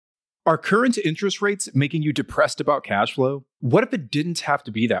Are current interest rates making you depressed about cash flow? What if it didn't have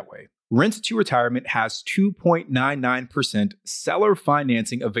to be that way? Rent to Retirement has 2.99% seller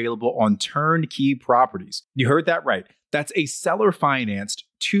financing available on turnkey properties. You heard that right. That's a seller financed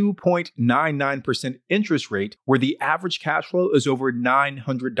 2.99% interest rate where the average cash flow is over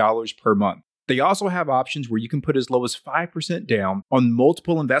 $900 per month. They also have options where you can put as low as 5% down on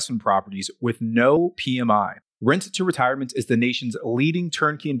multiple investment properties with no PMI. Rent to Retirement is the nation's leading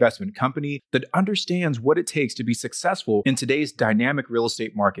turnkey investment company that understands what it takes to be successful in today's dynamic real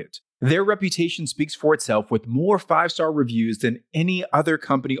estate market. Their reputation speaks for itself with more 5-star reviews than any other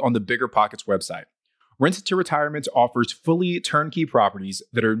company on the BiggerPockets website. Rent to Retirement offers fully turnkey properties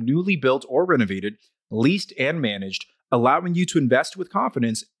that are newly built or renovated, leased and managed, allowing you to invest with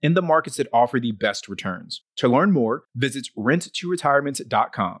confidence in the markets that offer the best returns. To learn more, visit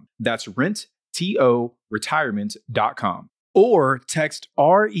renttoretirement.com. That's renttoretirement.com. Or text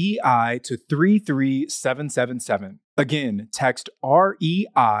REI to 33777. Again, text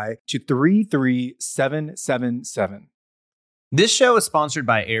REI to 33777. This show is sponsored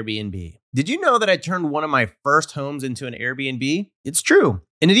by Airbnb. Did you know that I turned one of my first homes into an Airbnb? It's true.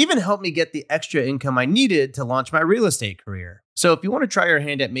 And it even helped me get the extra income I needed to launch my real estate career. So if you want to try your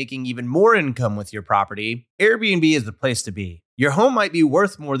hand at making even more income with your property, Airbnb is the place to be. Your home might be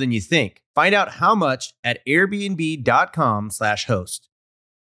worth more than you think. Find out how much at airbnb.com/host.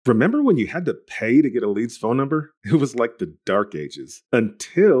 Remember when you had to pay to get a lead's phone number? It was like the dark ages.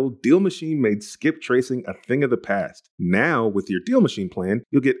 Until Deal Machine made skip tracing a thing of the past. Now, with your Deal Machine plan,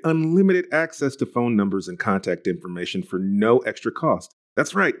 you'll get unlimited access to phone numbers and contact information for no extra cost.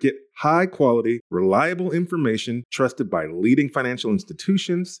 That's right, get high-quality, reliable information trusted by leading financial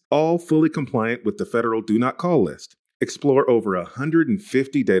institutions, all fully compliant with the federal Do Not Call list. Explore over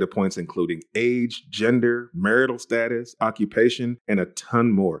 150 data points, including age, gender, marital status, occupation, and a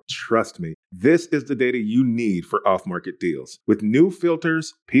ton more. Trust me, this is the data you need for off-market deals. With new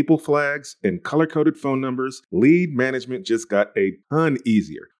filters, people flags, and color-coded phone numbers, lead management just got a ton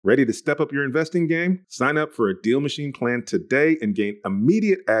easier. Ready to step up your investing game? Sign up for a Deal Machine plan today and gain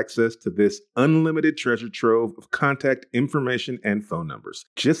immediate access to this unlimited treasure trove of contact information and phone numbers.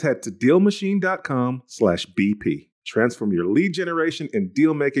 Just head to DealMachine.com/BP. Transform your lead generation and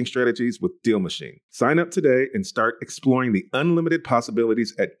deal-making strategies with Deal Machine. Sign up today and start exploring the unlimited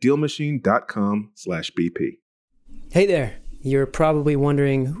possibilities at DealMachine.com/BP. Hey there. You're probably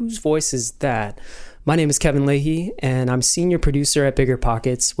wondering, whose voice is that? My name is Kevin Leahy, and I'm senior producer at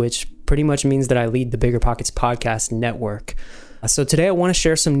BiggerPockets, which pretty much means that I lead the BiggerPockets podcast network. So today I want to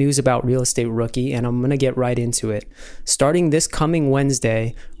share some news about Real Estate Rookie, and I'm going to get right into it. Starting this coming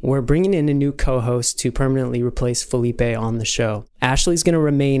Wednesday, we're bringing in a new co-host to permanently replace Felipe on the show. Ashley's going to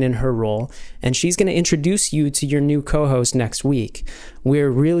remain in her role, and she's going to introduce you to your new co-host next week.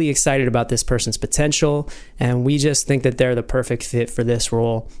 We're really excited about this person's potential, and we just think that they're the perfect fit for this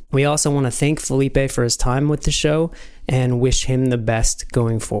role. We also want to thank Felipe for his time with the show and wish him the best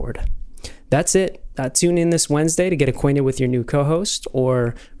going forward. That's it. Tune in this Wednesday to get acquainted with your new co-host,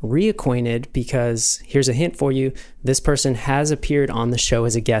 or reacquainted, because here's a hint for you. This person has appeared on the show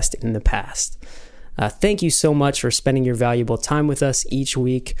as a guest in the past. Thank you so much for spending your valuable time with us each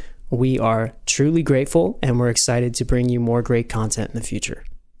week. We are truly grateful, and we're excited to bring you more great content in the future.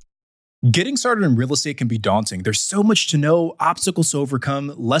 Getting started in real estate can be daunting. There's so much to know, obstacles to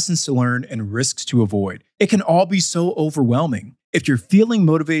overcome, lessons to learn, and risks to avoid. It can all be so overwhelming. If you're feeling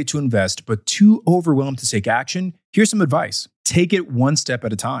motivated to invest but too overwhelmed to take action, here's some advice. Take it one step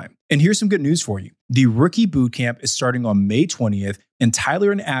at a time. And here's some good news for you. The Rookie Bootcamp is starting on May 20th, and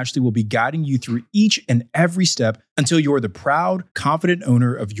Tyler and Ashley will be guiding you through each and every step until you're the proud, confident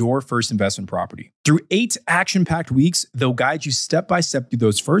owner of your first investment property. Through 8 action-packed weeks, they'll guide you step by step through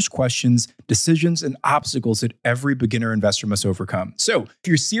those first questions, decisions, and obstacles that every beginner investor must overcome. So if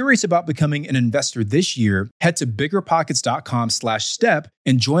you're serious about becoming an investor this year, head to biggerpockets.com/step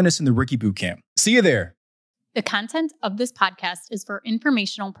and join us in the Rookie Bootcamp. See you there. The content of this podcast is for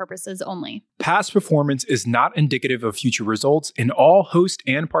informational purposes only. Past performance is not indicative of future results, and all host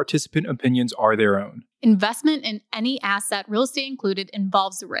and participant opinions are their own. Investment in any asset, real estate included,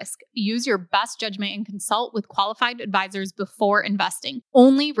 involves risk. Use your best judgment and consult with qualified advisors before investing.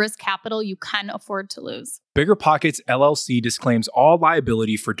 Only risk capital you can afford to lose. BiggerPockets LLC disclaims all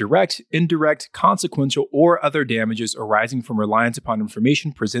liability for direct, indirect, consequential, or other damages arising from reliance upon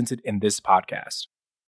information presented in this podcast.